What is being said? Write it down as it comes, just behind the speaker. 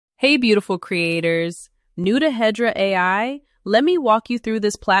Hey, beautiful creators. New to Hedra.ai? Let me walk you through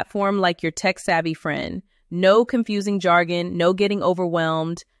this platform like your tech-savvy friend. No confusing jargon, no getting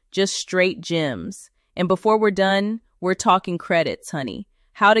overwhelmed, just straight gems. And before we're done, we're talking credits, honey.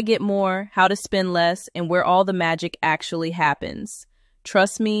 How to get more, how to spend less, and where all the magic actually happens.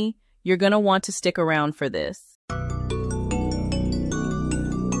 Trust me, you're gonna want to stick around for this.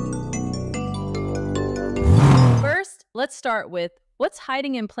 First, let's start with what's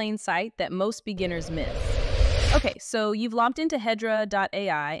hiding in plain sight that most beginners miss. Okay, so you've logged into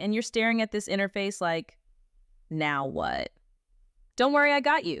Hedra.ai and you're staring at this interface like, now what? Don't worry, I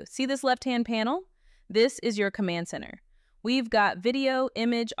got you. See this left-hand panel? This is your command center. We've got video,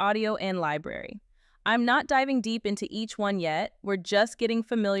 image, audio, and library. I'm not diving deep into each one yet. We're just getting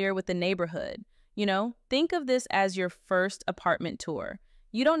familiar with the neighborhood. You know, think of this as your first apartment tour.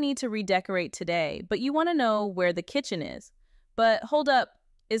 You don't need to redecorate today, but you want to know where the kitchen is. But hold up,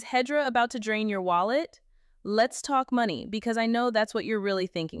 is Hedra about to drain your wallet? Let's talk money, because I know that's what you're really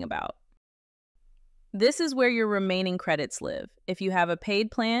thinking about. This is where your remaining credits live. If you have a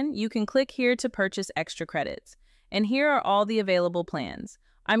paid plan, you can click here to purchase extra credits. And here are all the available plans.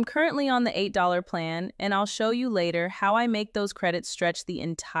 I'm currently on the $8 plan, and I'll show you later how I make those credits stretch the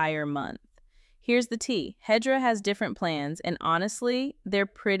entire month. Here's the tea. Hedra has different plans, and honestly, they're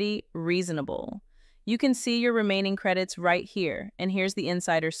pretty reasonable. You can see your remaining credits right here, and here's the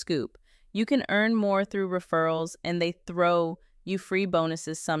insider scoop. You can earn more through referrals, and they throw you free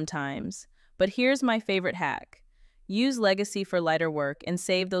bonuses sometimes. But here's my favorite hack. Use Legacy for lighter work and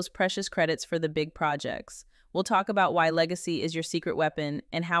save those precious credits for the big projects. We'll talk about why Legacy is your secret weapon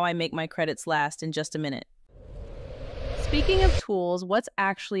and how I make my credits last in just a minute. Speaking of tools, what's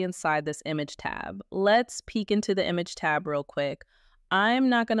actually inside this image tab? Let's peek into the image tab real quick. I'm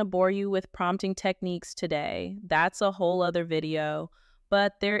not going to bore you with prompting techniques today. That's a whole other video,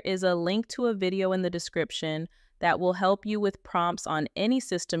 but there is a link to a video in the description that will help you with prompts on any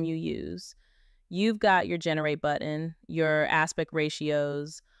system you use. You've got your generate button, your aspect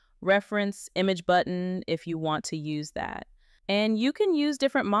ratios, reference image button if you want to use that. And you can use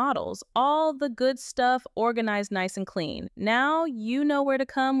different models, all the good stuff organized nice and clean. Now you know where to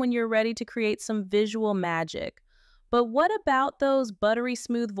come when you're ready to create some visual magic. But what about those buttery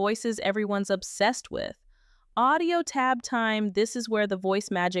smooth voices everyone's obsessed with? Audio tab time, this is where the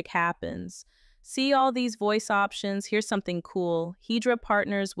voice magic happens. See all these voice options? Here's something cool. Hedra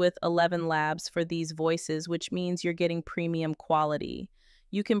partners with ElevenLabs for these voices, which means you're getting premium quality.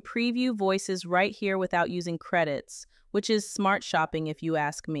 You can preview voices right here without using credits, which is smart shopping if you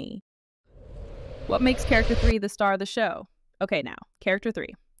ask me. What makes Character 3 the star of the show? Okay, now, Character 3.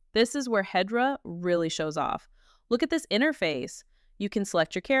 This is where Hedra really shows off. Look at this interface. You can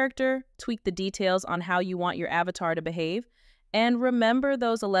select your character, tweak the details on how you want your avatar to behave, and remember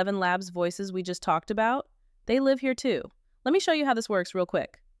those ElevenLabs voices we just talked about? They live here too. Let me show you how this works real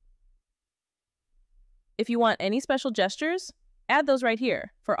quick. If you want any special gestures, add those right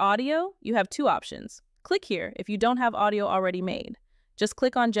here. For audio, you have two options. Click here if you don't have audio already made. Just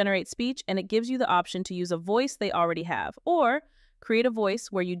click on Generate Speech and it gives you the option to use a voice they already have, or create a voice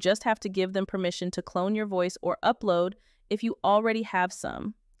where you just have to give them permission to clone your voice or upload if you already have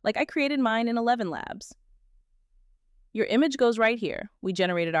some. Like I created mine in ElevenLabs. Your image goes right here. We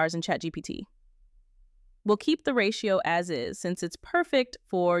generated ours in ChatGPT. We'll keep the ratio as is since it's perfect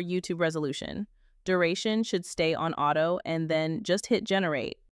for YouTube resolution. Duration should stay on auto and then just hit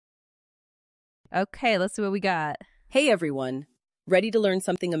generate. Okay, let's see what we got. Hey everyone, ready to learn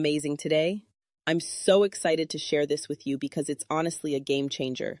something amazing today? I'm so excited to share this with you because it's honestly a game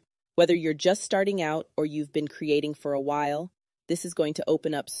changer. Whether you're just starting out or you've been creating for a while, this is going to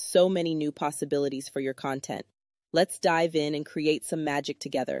open up so many new possibilities for your content. Let's dive in and create some magic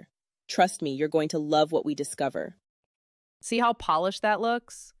together. Trust me, you're going to love what we discover. See how polished that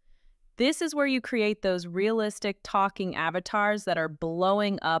looks? This is where you create those realistic talking avatars that are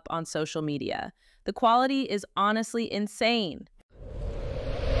blowing up on social media. The quality is honestly insane.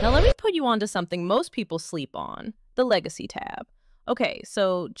 Now let me put you onto something most people sleep on, the Legacy tab. Okay,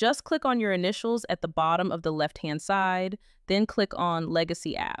 so just click on your initials at the bottom of the left-hand side, then click on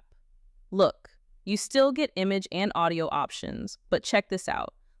Legacy app. Look, you still get image and audio options, but check this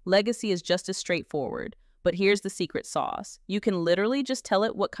out. Legacy is just as straightforward, but here's the secret sauce. You can literally just tell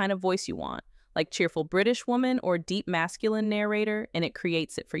it what kind of voice you want, like cheerful British woman or deep masculine narrator, and it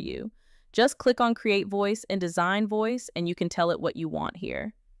creates it for you. Just click on Create Voice and Design Voice, and you can tell it what you want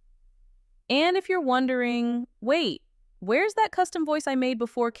here. And if you're wondering, wait, where's that custom voice I made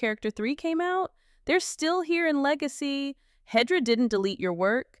before Character 3 came out? They're still here in Legacy. Hedra didn't delete your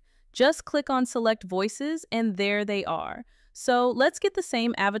work. Just click on Select Voices, and there they are. So let's get the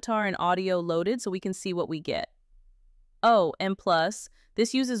same avatar and audio loaded so we can see what we get. Oh, and plus,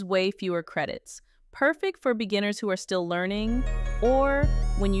 this uses way fewer credits. Perfect for beginners who are still learning, or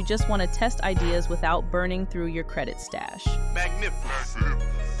when you just want to test ideas without burning through your credit stash. Magnificent.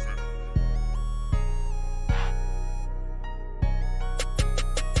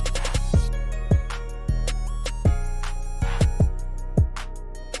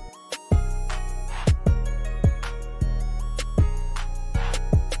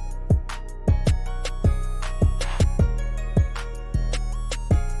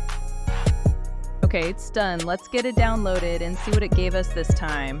 Okay, it's done. Let's get it downloaded and see what it gave us this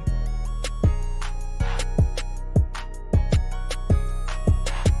time.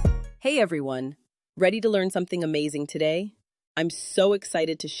 Hey everyone! Ready to learn something amazing today? I'm so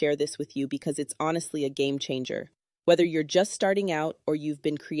excited to share this with you because it's honestly a game changer. Whether you're just starting out or you've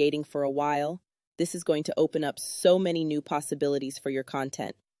been creating for a while, this is going to open up so many new possibilities for your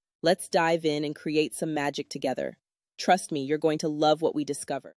content. Let's dive in and create some magic together. Trust me, you're going to love what we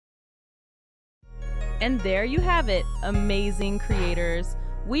discover. And there you have it, amazing creators.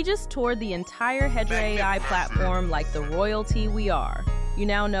 We just toured the entire Hedra.ai platform like the royalty we are. You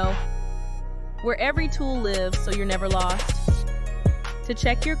now know where every tool lives so you're never lost. To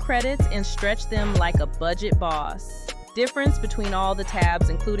check your credits and stretch them like a budget boss. Difference between all the tabs,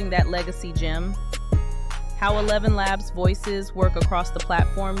 including that legacy gem. How ElevenLabs voices work across the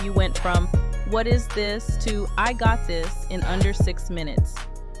platform. You went from, "What is this?" to "I got this" in under 6 minutes.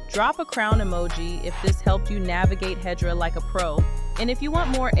 Drop a crown emoji if this helped you navigate Hedra like a pro. And if you want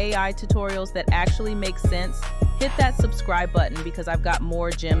more AI tutorials that actually make sense, hit that subscribe button because I've got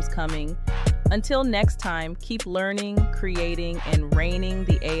more gems coming. Until next time, keep learning, creating, and reigning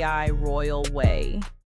the AI royal way.